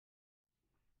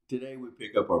Today we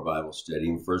pick up our Bible study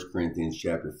in 1 Corinthians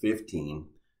chapter 15,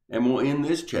 and we'll end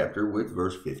this chapter with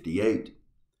verse 58.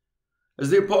 As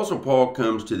the Apostle Paul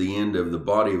comes to the end of the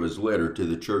body of his letter to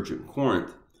the church at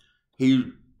Corinth,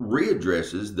 he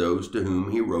readdresses those to whom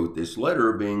he wrote this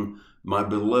letter, being my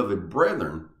beloved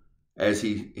brethren, as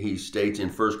he states in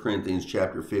 1 Corinthians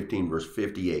chapter 15, verse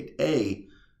 58a,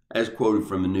 as quoted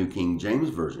from the New King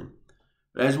James Version.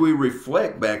 As we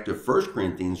reflect back to 1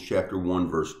 Corinthians chapter 1,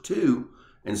 verse 2,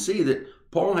 and see that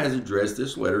Paul has addressed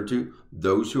this letter to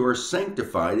those who are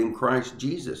sanctified in Christ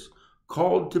Jesus,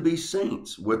 called to be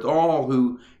saints, with all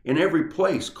who in every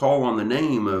place call on the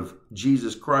name of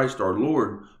Jesus Christ our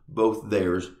Lord, both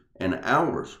theirs and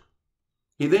ours.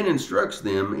 He then instructs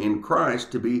them in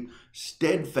Christ to be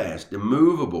steadfast,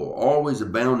 immovable, always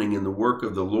abounding in the work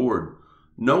of the Lord,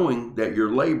 knowing that your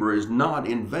labor is not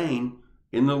in vain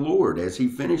in the Lord, as he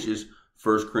finishes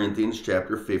 1 Corinthians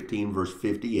chapter 15, verse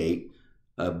 58,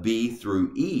 B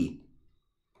through E.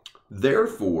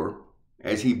 Therefore,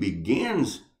 as he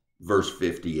begins verse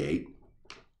 58,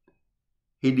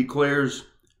 he declares,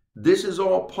 this is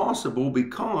all possible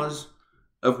because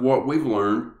of what we've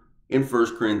learned in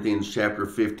 1 Corinthians chapter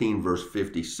 15, verse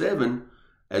 57,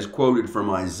 as quoted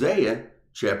from Isaiah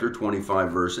chapter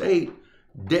 25, verse 8,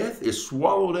 death is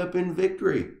swallowed up in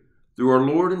victory through our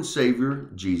Lord and Savior,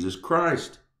 Jesus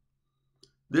Christ.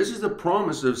 This is the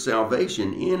promise of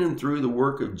salvation in and through the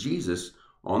work of Jesus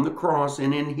on the cross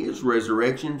and in his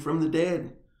resurrection from the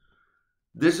dead.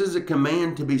 This is a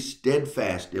command to be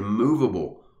steadfast,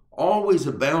 immovable, always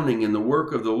abounding in the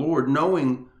work of the Lord,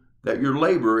 knowing that your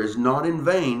labor is not in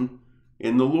vain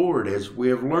in the Lord, as we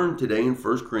have learned today in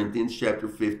 1 Corinthians chapter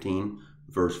 15,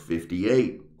 verse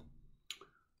 58.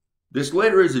 This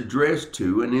letter is addressed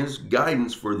to and is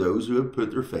guidance for those who have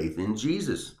put their faith in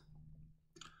Jesus.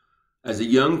 As a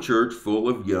young church full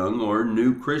of young or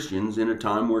new Christians in a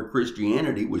time where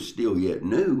Christianity was still yet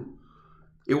new,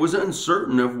 it was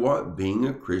uncertain of what being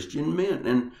a Christian meant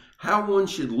and how one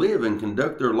should live and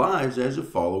conduct their lives as a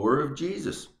follower of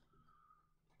Jesus.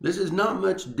 This is not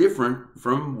much different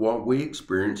from what we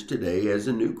experience today as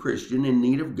a new Christian in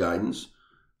need of guidance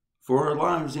for our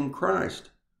lives in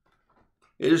Christ.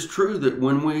 It is true that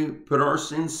when we put our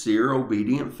sincere,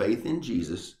 obedient faith in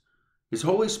Jesus, his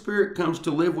Holy Spirit comes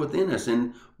to live within us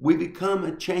and we become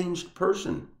a changed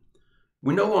person.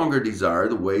 We no longer desire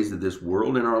the ways of this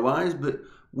world in our lives, but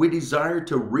we desire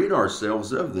to rid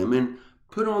ourselves of them and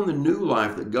put on the new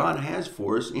life that God has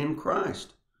for us in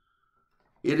Christ.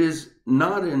 It is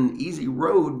not an easy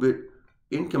road, but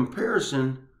in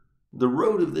comparison, the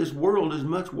road of this world is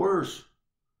much worse.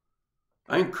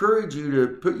 I encourage you to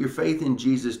put your faith in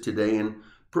Jesus today and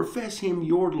profess him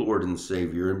your Lord and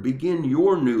Savior and begin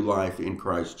your new life in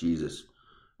Christ Jesus,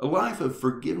 a life of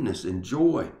forgiveness and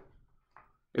joy.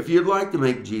 If you'd like to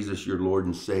make Jesus your Lord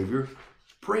and Savior,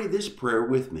 pray this prayer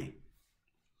with me.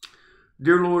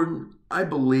 Dear Lord, I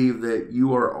believe that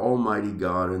you are Almighty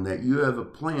God and that you have a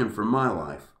plan for my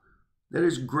life that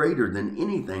is greater than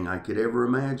anything I could ever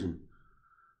imagine.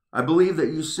 I believe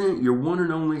that you sent your one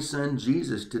and only Son,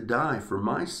 Jesus, to die for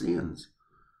my sins.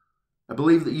 I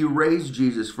believe that you raised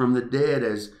Jesus from the dead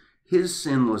as his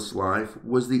sinless life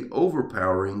was the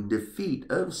overpowering defeat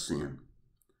of sin.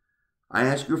 I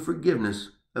ask your forgiveness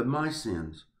of my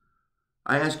sins.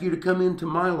 I ask you to come into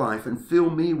my life and fill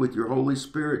me with your Holy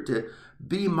Spirit to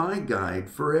be my guide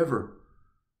forever.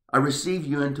 I receive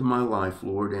you into my life,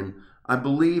 Lord, and I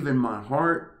believe in my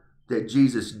heart that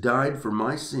Jesus died for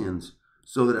my sins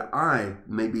so that I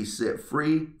may be set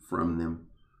free from them.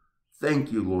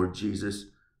 Thank you, Lord Jesus,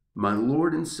 my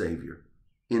Lord and Savior.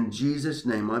 In Jesus'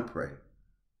 name I pray.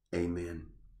 Amen.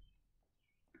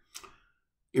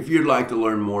 If you'd like to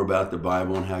learn more about the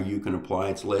Bible and how you can apply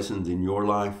its lessons in your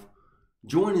life,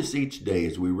 join us each day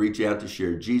as we reach out to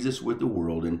share Jesus with the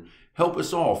world and help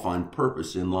us all find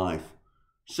purpose in life.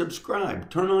 Subscribe,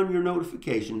 turn on your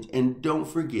notifications, and don't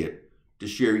forget to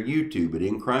share YouTube at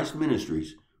In Christ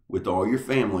Ministries with all your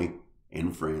family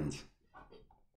and friends.